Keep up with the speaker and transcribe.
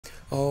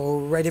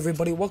Alright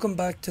everybody, welcome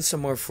back to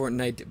some more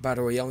Fortnite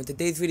Battle Royale. In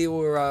today's video,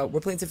 we're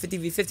playing some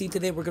 50v50.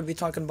 Today we're going to be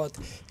talking about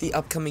the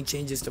upcoming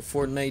changes to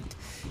Fortnite.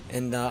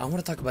 And I want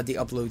to talk about the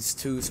uploads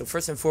too. So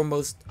first and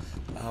foremost,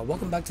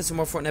 welcome back to some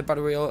more Fortnite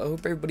Battle Royale. I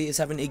hope everybody is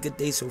having a good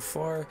day so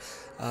far.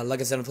 Like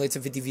I said, I'm playing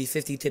some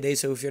 50v50 today.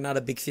 So if you're not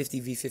a big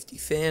 50v50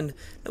 fan,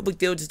 no big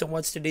deal. Just don't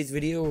watch today's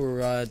video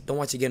or don't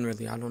watch again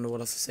really. I don't know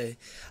what else to say.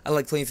 I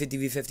like playing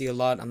 50v50 a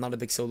lot. I'm not a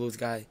big solos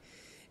guy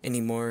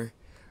anymore.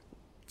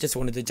 Just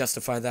wanted to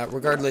justify that.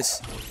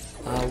 Regardless,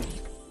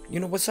 you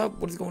know, what's up?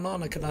 What is going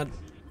on? I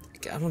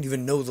don't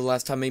even know the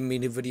last time I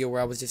made a video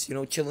where I was just, you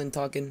know, chilling,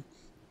 talking,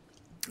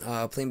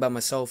 playing by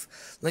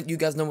myself. Let you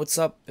guys know what's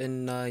up,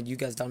 and you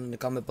guys down in the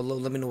comment below,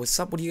 let me know what's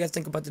up. What do you guys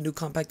think about the new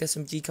compact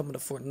SMG coming to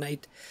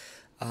Fortnite?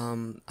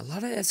 A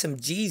lot of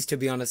SMGs, to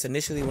be honest.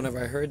 Initially, whenever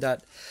I heard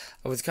that,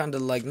 I was kind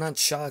of like, not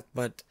shocked,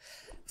 but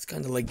it's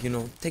kind of like, you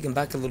know, taken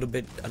back a little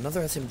bit. Another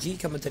SMG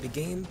coming to the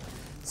game.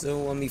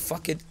 So, I mean,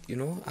 fuck it, you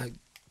know,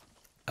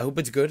 I hope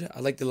it's good. I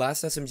like the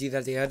last SMG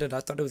that they added.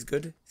 I thought it was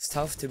good. It's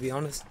tough, to be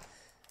honest.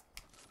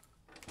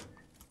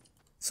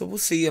 So we'll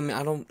see. I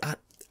mean,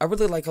 I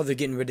really like how they're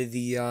getting rid of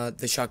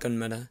the shotgun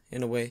meta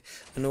in a way.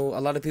 I know a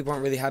lot of people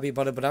aren't really happy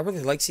about it, but I really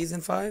like Season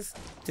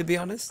 5, to be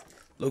honest.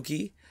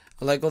 Low-key.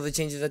 I like all the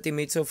changes that they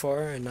made so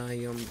far, and I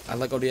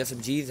like all the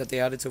SMGs that they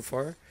added so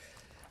far.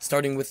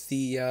 Starting with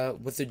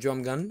the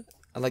drum gun.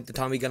 I like the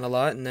Tommy gun a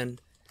lot, and then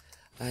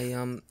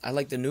I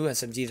like the new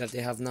SMG that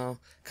they have now.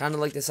 Kind of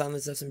like the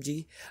Silence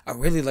SMG. I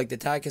really like the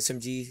TAC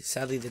SMG.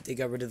 Sadly that they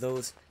got rid of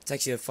those. It's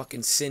actually a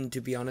fucking sin,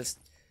 to be honest.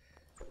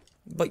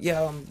 But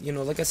yeah, you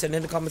know, like I said,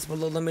 in the comments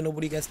below, let me know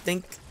what you guys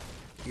think.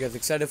 You guys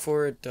excited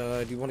for it?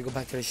 Do you want to go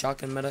back to the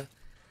shotgun meta?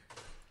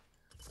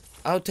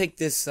 I'll take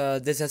this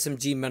this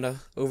SMG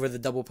meta over the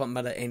double pump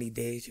meta any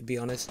day, to be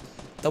honest.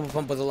 Double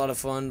pump was a lot of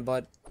fun,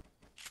 but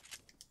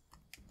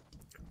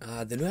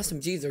the new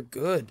SMGs are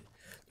good.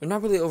 They're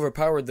not really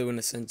overpowered though, in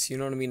a sense, you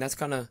know what I mean? That's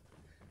kind of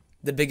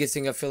the biggest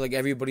thing I feel like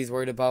everybody's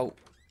worried about.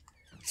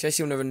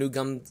 Especially whenever new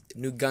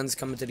guns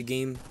come into the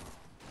game.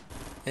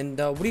 And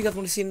what do you guys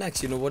want to see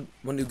next? You know, what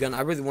new gun? I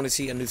really want to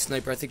see a new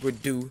sniper. I think we're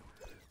due.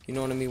 You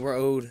know what I mean? We're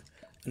owed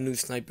a new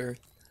sniper.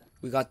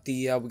 We got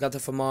the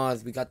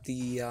FAMAS. We got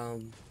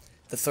the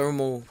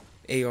thermal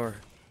AR.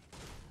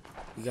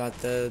 We got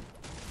the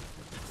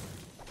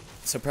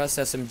suppressed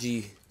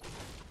SMG.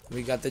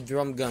 We got the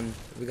drum gun.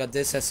 We got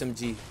this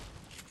SMG.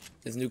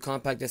 This new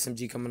compact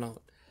SMG coming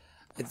out.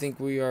 I think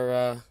we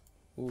are,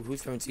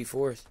 who's throwing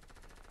C4s?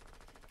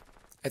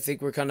 I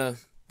think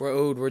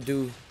we're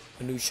due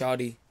a new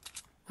shoddy.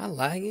 Am I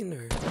lagging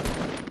or?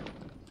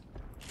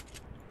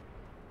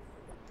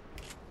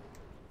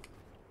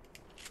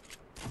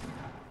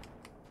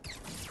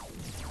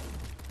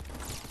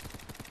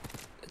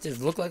 It just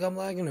look like I'm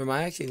lagging, or am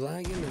I actually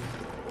lagging? Or?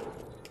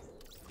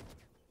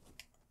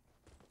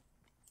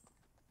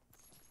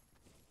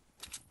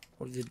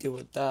 What did you do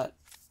with that?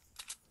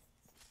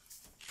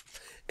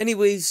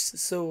 Anyways,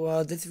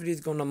 so this video is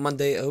going on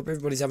Monday. I hope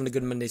everybody's having a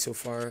good Monday so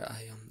far.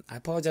 I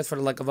apologize for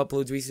the lack of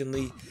uploads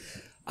recently.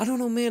 I don't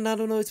know, man. I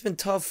don't know. It's been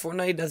tough.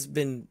 Fortnite has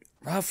been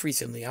rough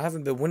recently. I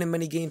haven't been winning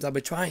many games. I've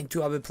been trying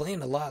to. I've been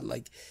playing a lot.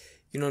 Like,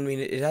 you know what I mean?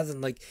 It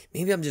hasn't, like,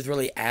 maybe I'm just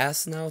really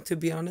ass now, to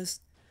be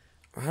honest.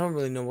 Or I don't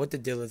really know what the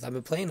deal is. I've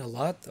been playing a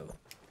lot, though.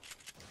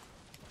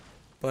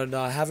 But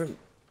I haven't.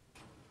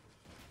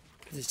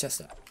 It's just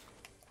that.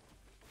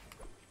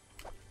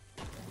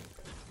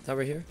 That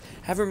right here.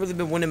 Haven't really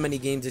been winning many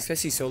games,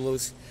 especially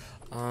solos.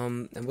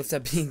 And with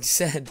that being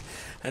said,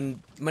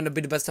 and might not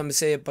be the best time to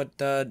say it, but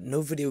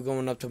no video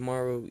going up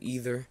tomorrow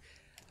either.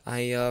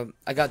 I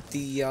got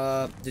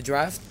the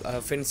draft,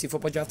 fantasy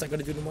football draft I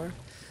gotta do tomorrow.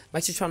 I'm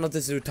actually trying not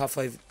to do top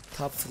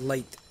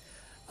flight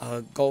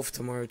golf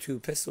tomorrow too.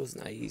 Pistols,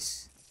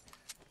 nice.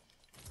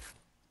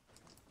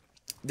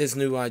 This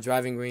new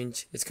driving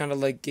range. It's kind of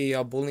like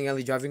a bowling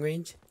alley driving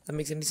range. That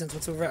makes any sense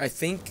whatsoever. I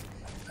think.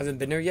 I haven't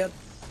been there yet.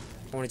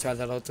 I want to try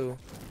that out too.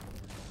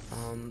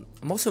 I'm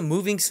also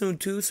moving soon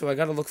too, so I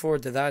gotta look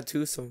forward to that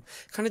too. So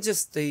kind of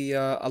just a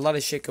lot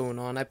of shit going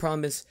on. I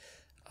promise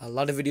a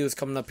lot of videos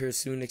coming up here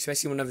soon,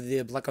 especially whenever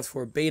the Black Ops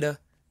 4 beta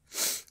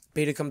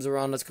comes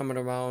around. That's coming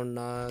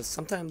around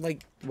sometime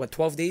like what,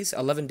 12 days,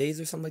 11 days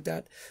or something like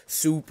that.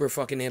 Super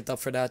fucking amped up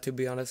for that, to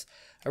be honest.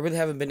 I really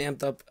haven't been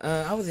amped up.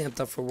 I was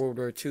amped up for World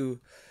War II,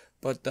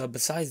 but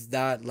besides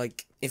that,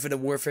 like Infinite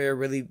Warfare,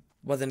 really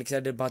wasn't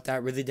excited about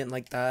that. Really didn't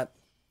like that.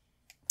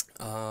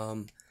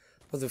 What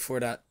was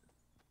before that?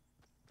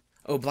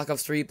 Oh, Black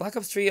Ops 3. Black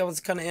Ops 3 I was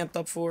kind of amped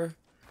up for.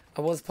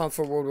 I was pumped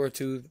for World War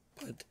 2,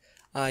 but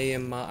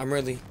I'm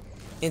really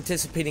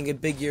anticipating a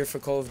big year for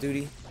Call of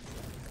Duty.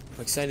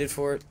 I'm excited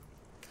for it.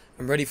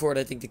 I'm ready for it.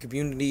 I think the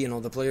community and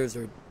all the players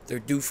they're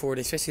due for it,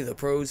 especially the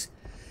pros.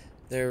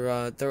 They're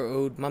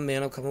owed. My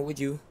man, I'm coming with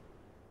you.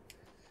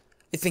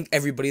 I think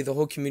everybody, the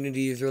whole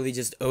community is really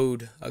just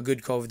owed a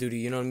good Call of Duty.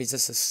 You know what I mean? It's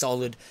just a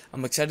solid.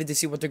 I'm excited to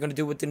see what they're gonna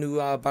do with the new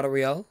Battle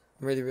Royale.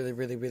 I'm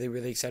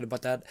really excited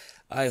about that.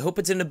 I hope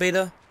it's in the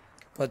beta,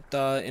 but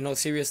in all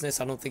seriousness,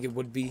 I don't think it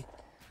would be.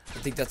 I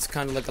think that's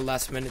kind of like a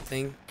last minute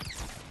thing.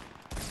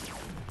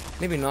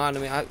 Maybe not. I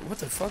mean, what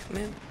the fuck,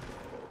 man?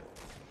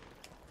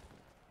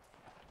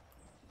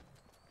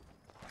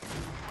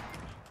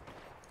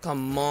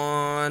 Come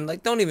on.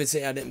 Like, don't even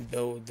say I didn't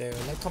build there.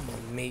 Like, come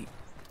on, mate.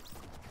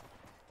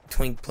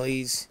 Twink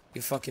plays,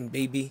 you fucking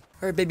baby.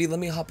 Alright, baby, let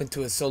me hop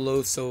into a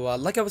solo. So,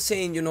 like I was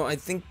saying, you know, I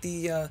think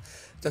the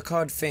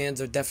COD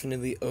fans are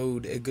definitely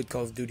owed a good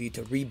Call of Duty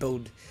to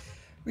rebuild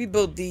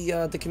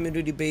the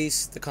community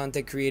base, the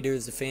content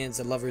creators, the fans,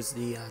 the lovers,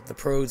 the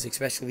pros,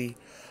 especially.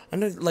 I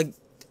know, like,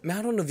 man,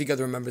 I don't know if you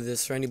guys remember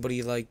this, or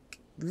anybody, like,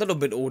 a little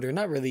bit older,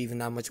 not really even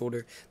that much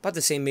older, about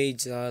the same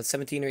age,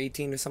 17 or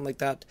 18 or something like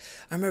that.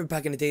 I remember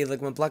back in the day, like,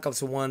 when Black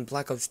Ops 1,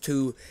 Black Ops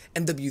 2,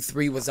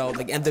 MW3 was out,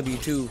 like,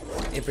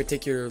 MW2 in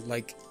particular,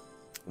 like,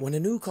 when a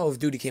new Call of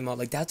Duty came out,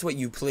 like, that's what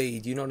you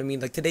played, you know what I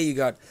mean? Like, today you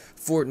got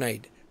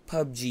Fortnite,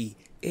 PUBG,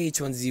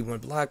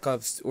 H1Z1, Black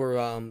Ops, or,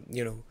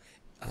 you know,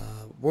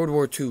 World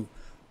War II,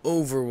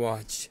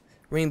 Overwatch,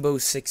 Rainbow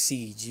Six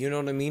Siege, you know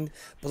what I mean?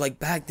 But like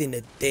back in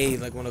the day,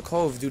 like when a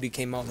Call of Duty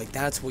came out, like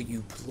that's what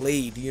you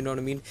played, you know what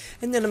I mean?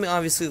 And then I mean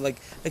obviously like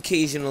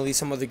occasionally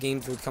some other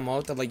games would come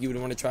out that like you would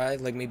want to try,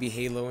 like maybe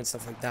Halo and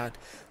stuff like that.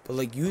 But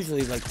like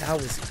usually like that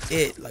was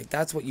it. Like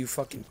that's what you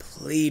fucking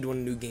played when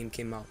a new game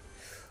came out.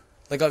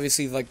 Like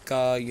obviously like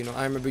you know,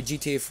 I remember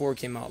GTA 4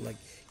 came out, like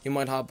you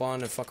might hop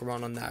on and fuck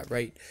around on that,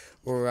 right?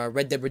 Or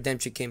Red Dead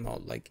Redemption came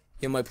out, like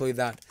you might play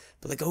that.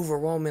 But like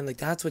overall, man, like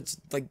that's what,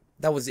 like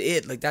that was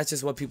it. Like that's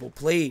just what people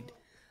played.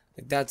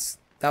 Like that's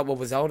what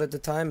was out at the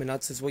time, and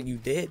that's just what you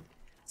did.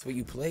 That's what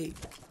you played.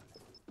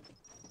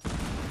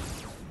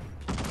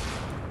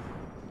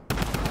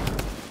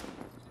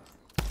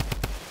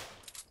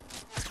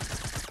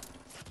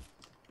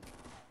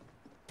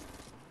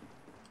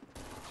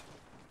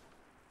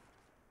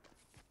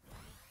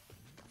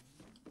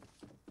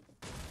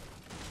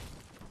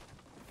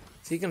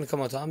 Is he gonna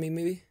come out on me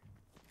maybe?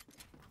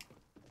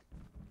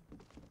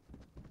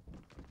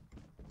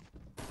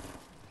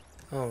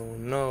 Oh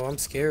no, I'm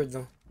scared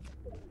though.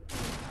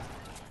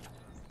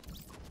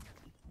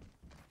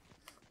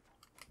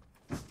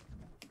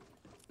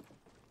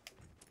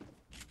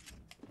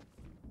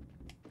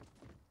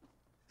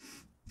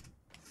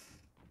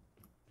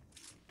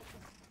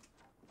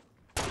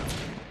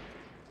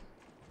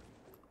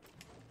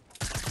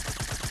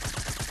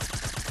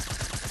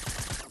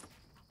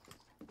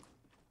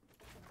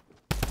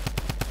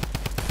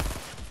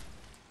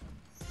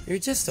 You're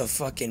just a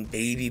fucking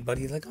baby,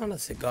 buddy. Like,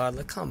 honest to God,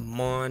 like,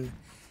 come on.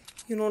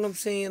 You know what I'm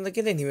saying? Like,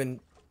 it ain't even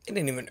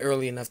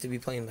early enough to be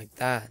playing like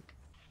that.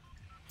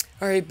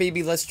 Alright,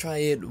 baby, let's try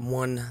it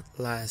one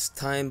last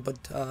time.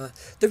 But,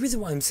 the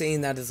reason why I'm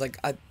saying that is, like,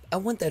 I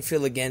want that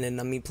feel again. And,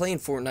 I mean, playing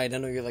Fortnite, I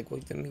know you're like,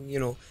 well, I mean, you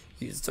know,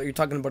 so you're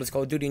talking about it's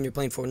Call of Duty and you're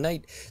playing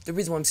Fortnite. The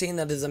reason why I'm saying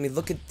that is, I mean,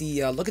 look at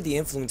the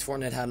influence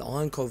Fortnite had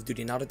on Call of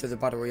Duty now that there's a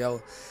Battle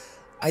Royale.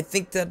 I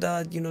think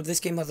that, you know, this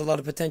game has a lot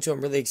of potential.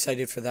 I'm really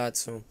excited for that.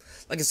 So,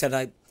 like I said,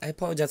 I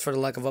apologize for the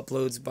lack of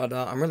uploads, but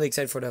I'm really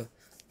excited for the...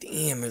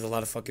 Damn, there's a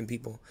lot of fucking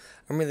people.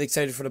 I'm really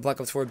excited for the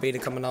Black Ops 4 beta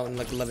coming out in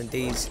like 11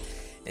 days.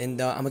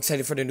 And I'm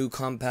excited for the new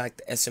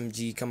compact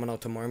SMG coming out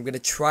tomorrow. I'm going to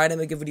try to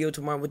make a video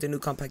tomorrow with the new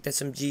compact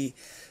SMG.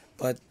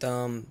 But, I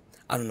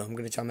don't know. I'm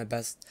going to try my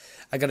best.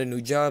 I got a new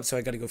job, so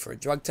I got to go for a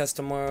drug test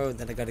tomorrow.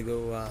 Then I got to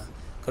go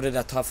to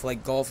that Top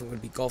Flight Golf. I'm going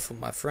to be golfing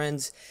with my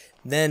friends.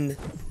 Then...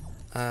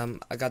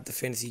 I got the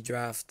fantasy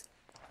draft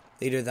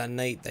later that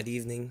night, that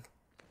evening,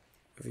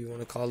 whatever you want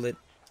to call it.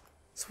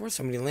 I swear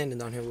somebody landed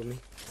down here with me.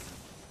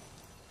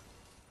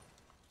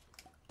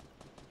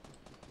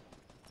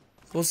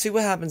 We'll see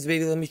what happens,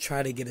 baby. Let me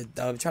try to get a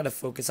dub. Try to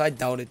focus. I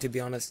doubt it, to be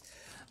honest.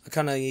 I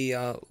kind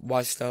of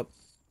washed up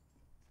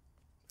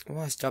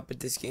at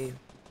this game.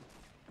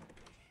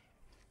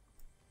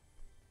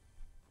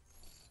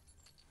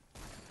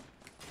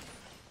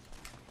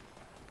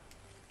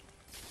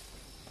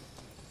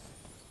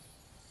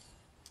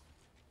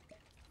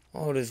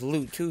 Oh, there's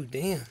loot too,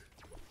 damn.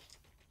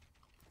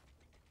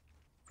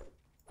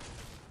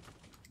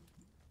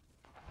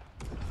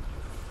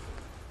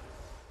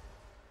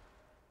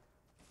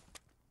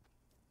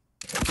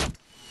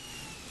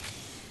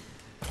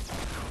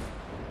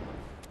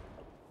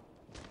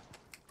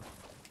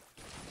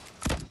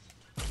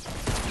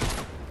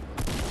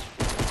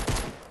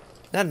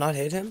 Did that not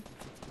hit him?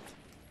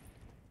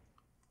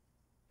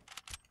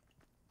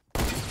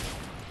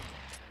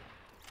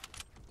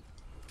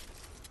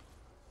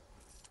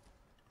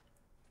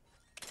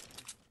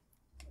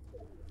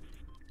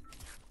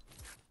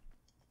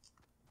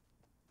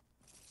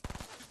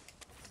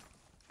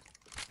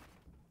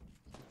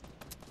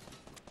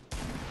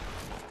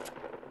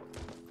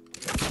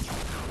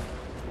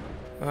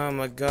 Oh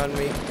my god,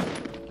 mate.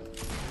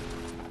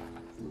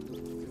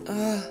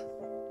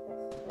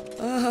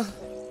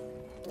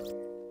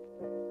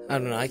 I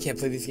don't know, I can't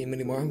play this game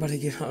anymore. I'm about to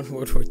get on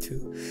World War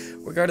II.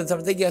 regardless,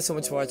 thank you guys so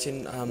much for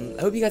watching.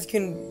 I hope you guys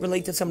can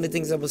relate to some of the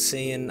things I was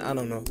saying. I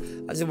don't know.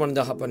 I just wanted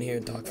to hop on here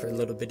and talk for a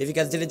little bit. If you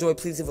guys did enjoy,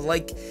 please leave a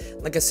like.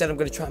 Like I said, I'm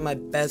gonna try my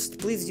best.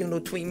 Please,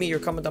 tweet me or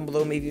comment down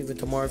below. Maybe even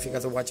tomorrow if you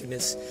guys are watching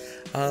this.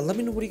 Let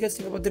me know what you guys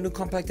think about the new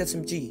compact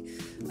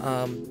SMG.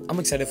 I'm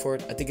excited for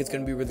it. I think it's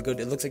gonna be really good.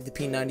 It looks like the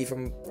P90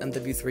 from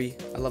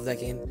MW3. I love that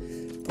game.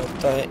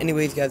 But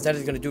anyways, guys, that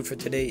is gonna do it for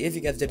today. If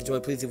you guys did enjoy,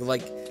 please leave a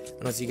like,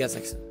 and I'll see you guys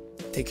next time.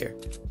 Take care.